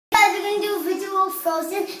go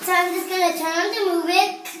frozen, so I'm just going to turn on to move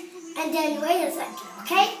it, and then wait a second,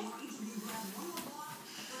 okay?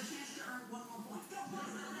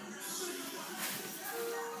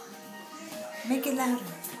 Make it louder.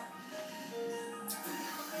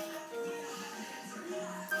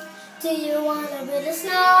 Do you want to build a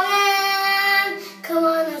snowman? Come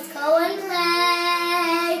on, let's go and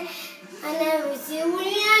play. I never see you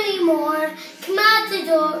anymore. Come out the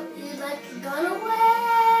door, you're like you're gone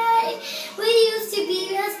away. We used to be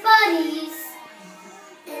best buddies,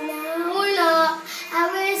 and now we're not. I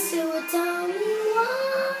wish you would tell me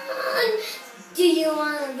one. Do you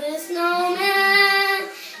want to build a snowman?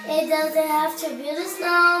 It doesn't have to build a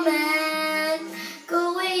snowman.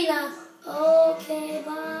 Go away now. Okay,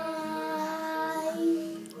 bye.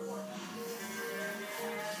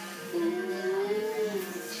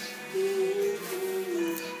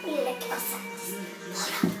 Like Elsa.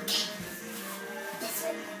 Hold on, okay. This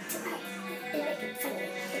way, to right. And make it funny,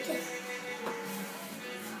 okay?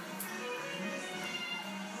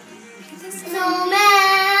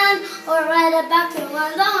 Snowman, or right about to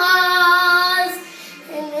run the halls.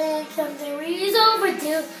 And then something reads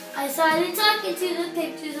overdue. I started talking to the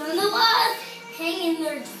pictures on the wall, hanging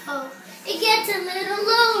their toe. It gets a little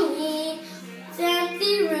lonely. It's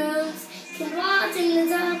empty rooms, can watch in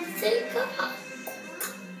the opposite car.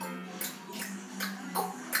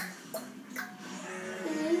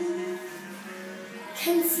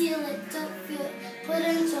 Conceal it, don't feel it, put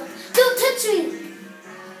in some. Don't touch me!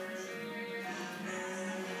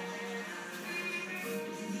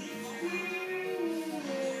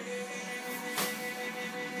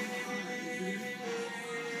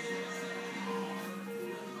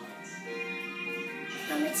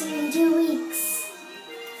 I'm returning in 2 weeks.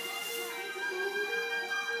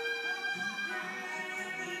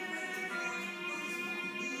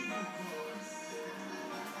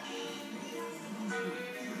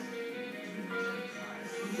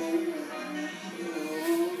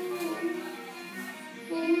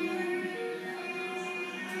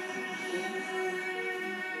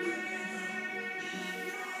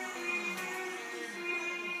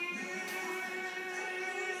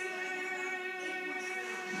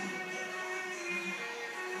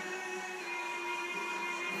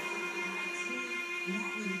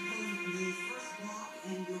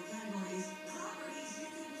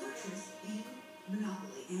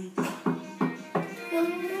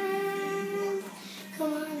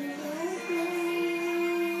 Come on,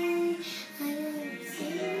 I never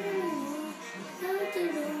see you out the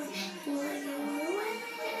door.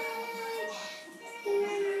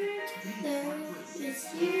 There is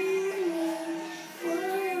you. What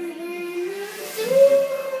are we gonna do?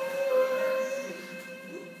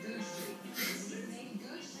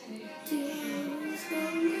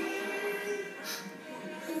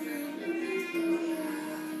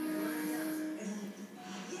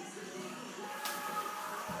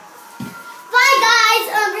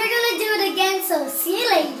 We're gonna do it again, so see you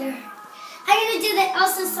later. I'm gonna do the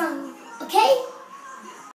Elsa song, okay?